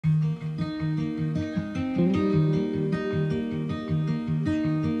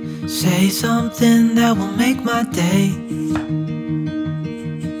Say something that will make my day,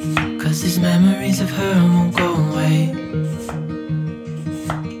 'cause these memories of her won't go away.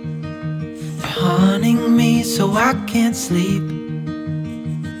 They're haunting me so I can't sleep.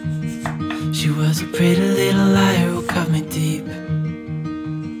 She was a pretty little liar who cut me deep,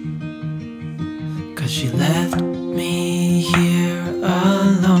 'cause she left me here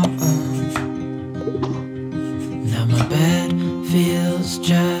alone. Now my bed feels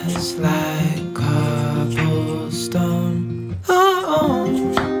just like cobblestone. Oh,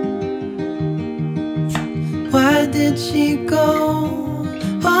 why did she go?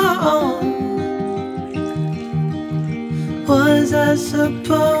 Oh, was I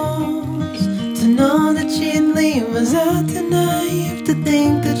supposed to know that she'd leave? Was I too naive to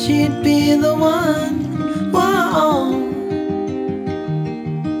think that she'd be the one? Whoa,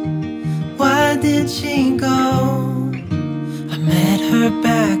 why did she go? I met her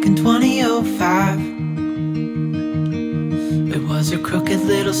back in 2005. It was her crooked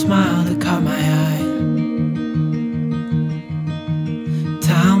little smile that caught my eye.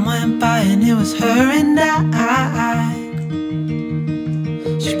 Time went by and it was her and I.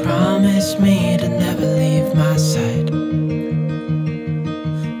 She promised me to never leave my side,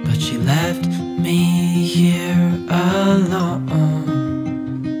 but she left me here alone.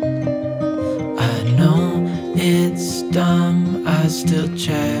 I know it's dumb, I still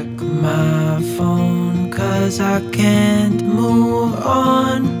check my phone, 'cause I can't move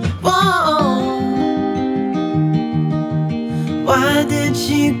on. Whoa, why did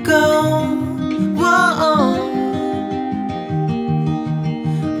she go? Whoa,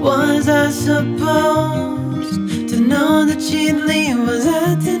 was I supposed to know that she'd leave? Was I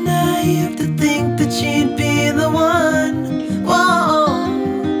too naive to think that she'd be the one? Whoa,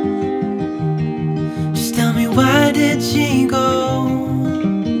 just tell me, why did she go?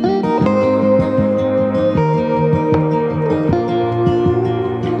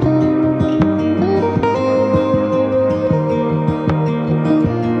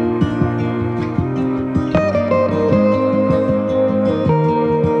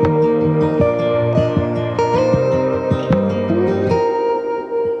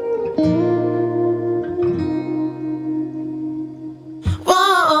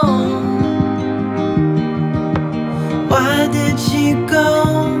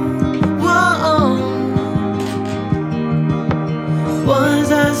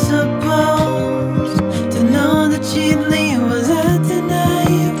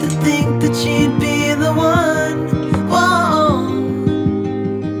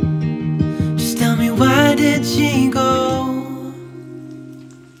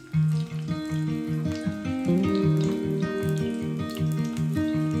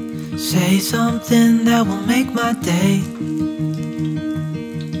 Say something that will make my day,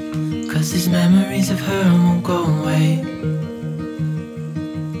 'cause these memories of her won't go away.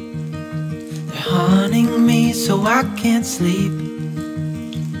 They're haunting me so I can't sleep.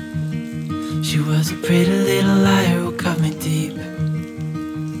 She was a pretty little liar who cut me deep,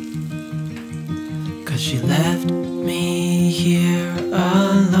 'cause she left me here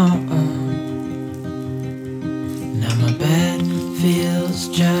alone. Now my bed feels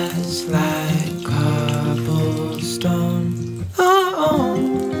just like cobblestone. Oh,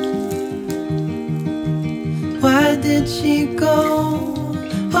 why did she go?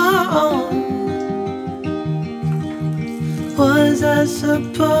 Oh, was I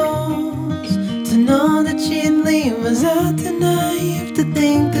supposed to know that she'd leave? Was I too naive to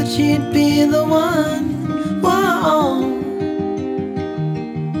think that she'd be the one? Whoa,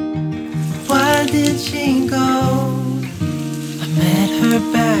 why did she go? Met her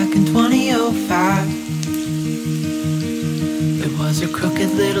back in 2005. It was her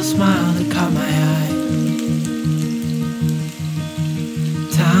crooked little smile that caught my eye.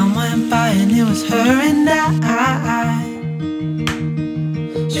 Time went by and it was her and I.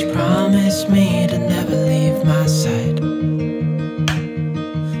 She promised me to never leave my side,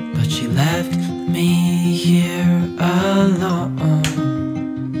 but she left me here alone.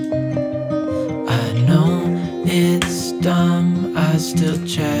 I know it's dumb, I still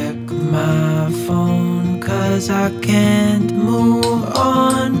check my phone, 'cause I can't move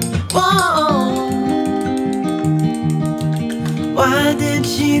on. Whoa, why did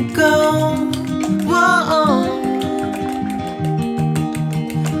she go? Whoa,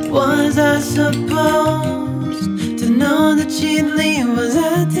 was I supposed to know that she'd leave? Was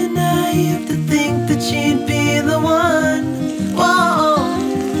I too naive to think that she'd be the one? Whoa,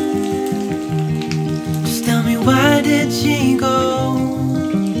 just tell me, why did she go?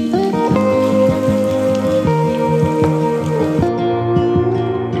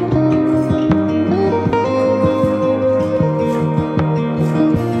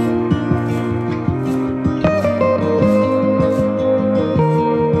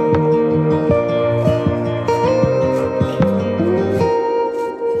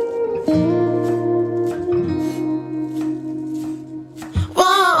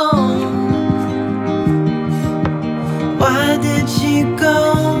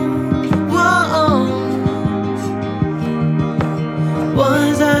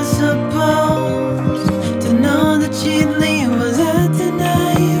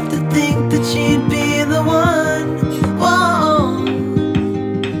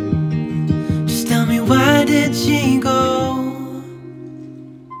 did she go?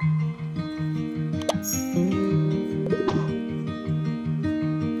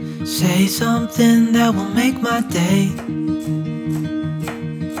 Say something that will make my day,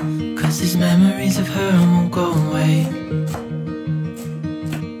 'cause these memories of her won't go away.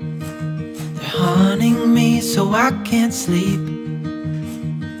 They're haunting me so I can't sleep.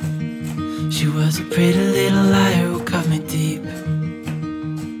 She was a pretty little liar who cut me deep,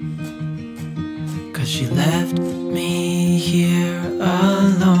 'cause she left me here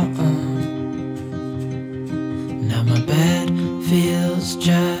alone. Now my bed feels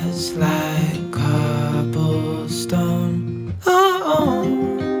just like cobblestone. Oh,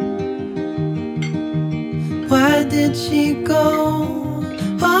 why did she go?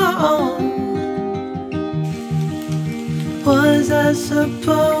 Oh, was I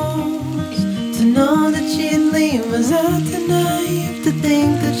supposed to know that she'd leave? Was I too naive to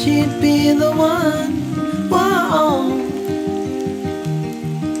think that she'd be the one? Whoa,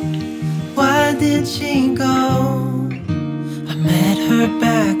 why did she go? I met her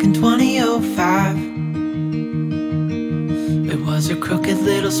back in 2005. It was her crooked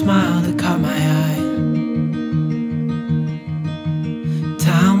little smile that caught my eye.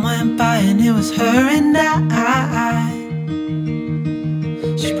 Time went by and it was her and I.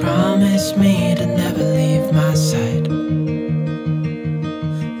 She promised me to never leave my side,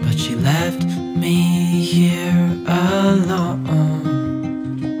 but she left me here alone.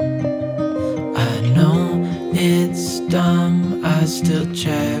 I know it's dumb, I still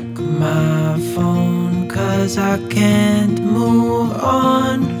check my phone, 'cause I can't move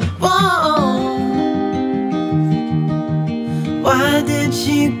on. Whoa, why did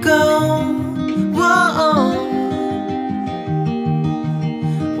she go? Whoa,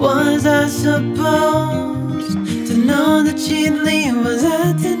 was I supposed to know that she'd leave? Was I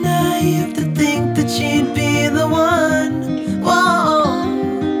too naive to think that she'd be the one? Whoa,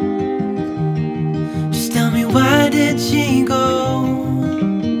 just tell me, why did she go?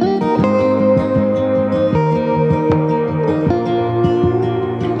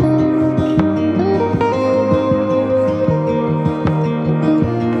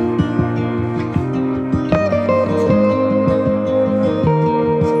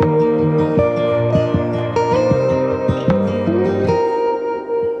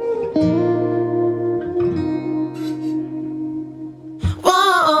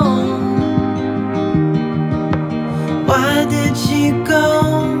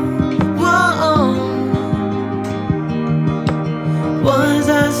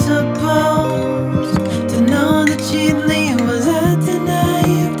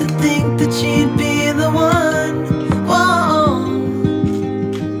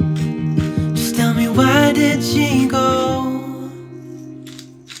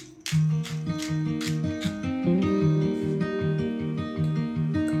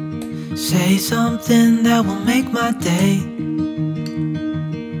 Say something that will make my day,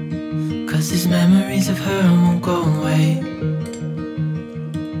 'cause these memories of her won't go away.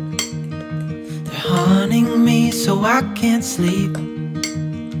 They're haunting me so I can't sleep.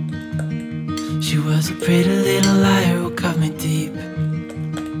 She was a pretty little liar who cut me deep,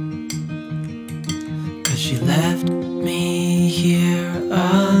 'cause she left me here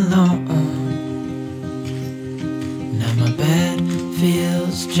alone. Now my bed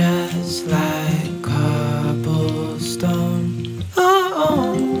feels just like cobblestone.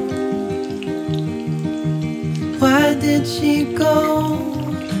 Oh, why did she go?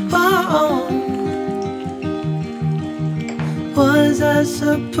 Oh, was I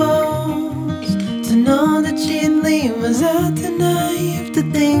supposed to know that she'd leave? Was I too naive to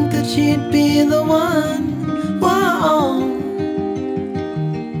think that she'd be the one? Whoa,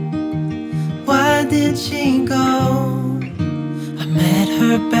 why did she go? I met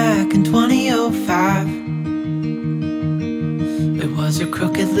her back in 2005. It was her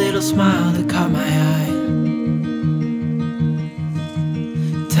crooked little smile that caught my eye.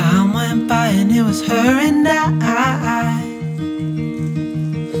 Time went by and it was her and I.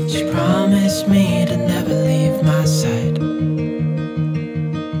 She promised me to never leave my side,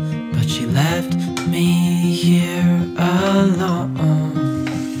 but she left me here alone.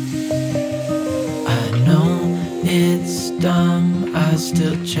 I know it's dumb, I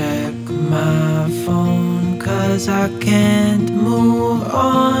still check my phone, 'cause I can't move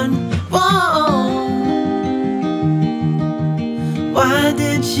on. Whoa, why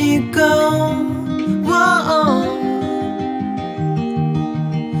did she go? Whoa,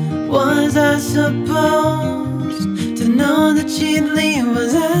 was I supposed to know that she'd leave?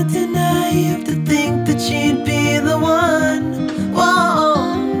 Was I too naive to think that she'd be the one? Whoa,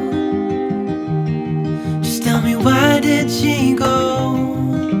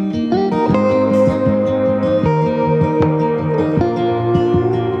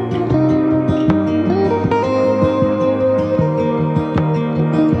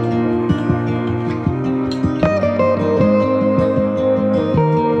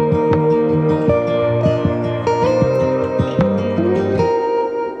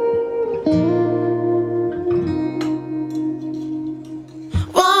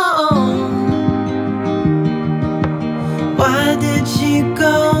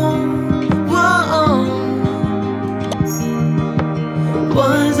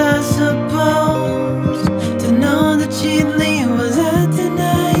 she'd leave? Was I too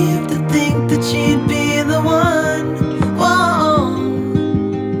naive to think that she'd be the one? Whoa.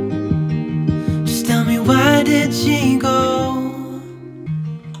 Just tell me, why did she go?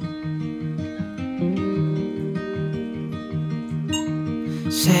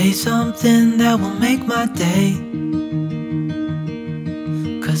 Say something that will make my day,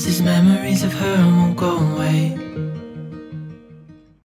 'cause these memories of her won't go away.